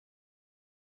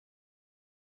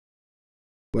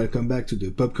Welcome back to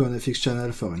the PopcornFX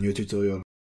channel for a new tutorial.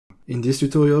 In this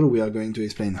tutorial we are going to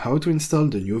explain how to install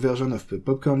the new version of the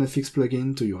PopcornFX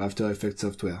plugin to your After Effects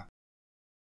software.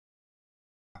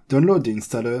 Download the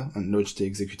installer and launch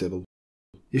the executable.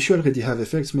 If you already have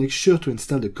effects, make sure to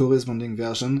install the corresponding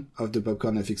version of the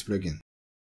PopcornFX plugin.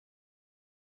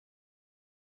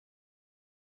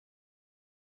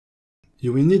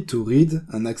 You will need to read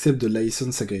and accept the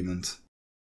license agreement.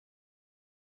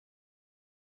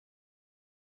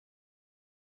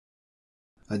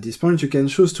 At this point you can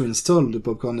choose to install the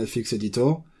PopcornFX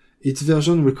editor. Its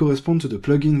version will correspond to the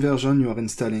plugin version you are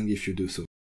installing if you do so.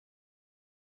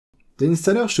 The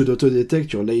installer should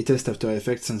auto-detect your latest After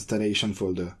Effects installation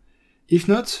folder. If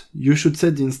not, you should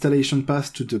set the installation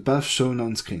path to the path shown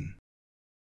on screen.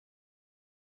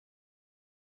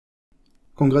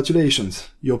 Congratulations!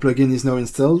 Your plugin is now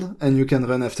installed and you can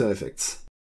run After Effects.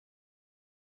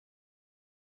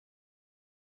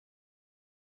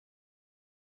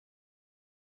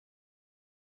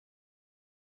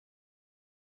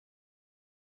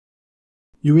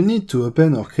 You will need to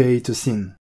open or create a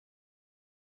scene.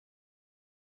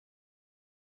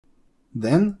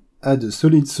 Then, add a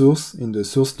solid source in the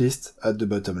source list at the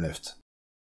bottom left.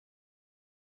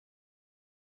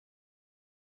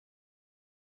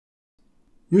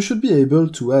 You should be able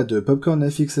to add a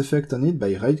PopcornFX effect on it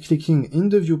by right-clicking in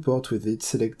the viewport with it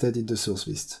selected in the source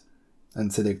list,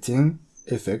 and selecting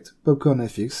Effect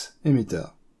PopcornFX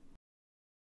Emitter.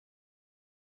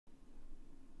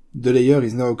 The layer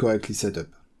is now correctly set up.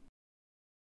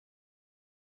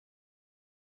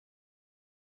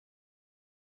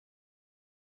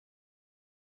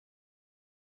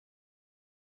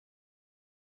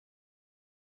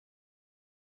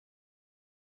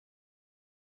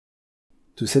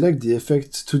 To select the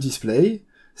effect to display,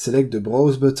 select the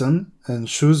Browse button and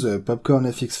choose a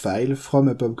PopcornFX file from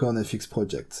a PopcornFX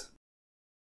project.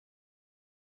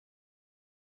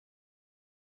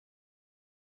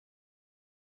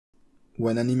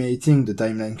 When animating the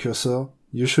timeline cursor,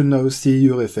 you should now see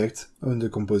your effect on the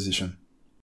composition.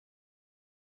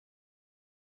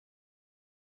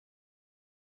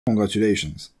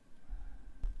 Congratulations!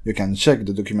 You can check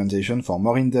the documentation for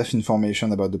more in-depth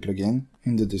information about the plugin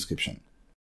in the description.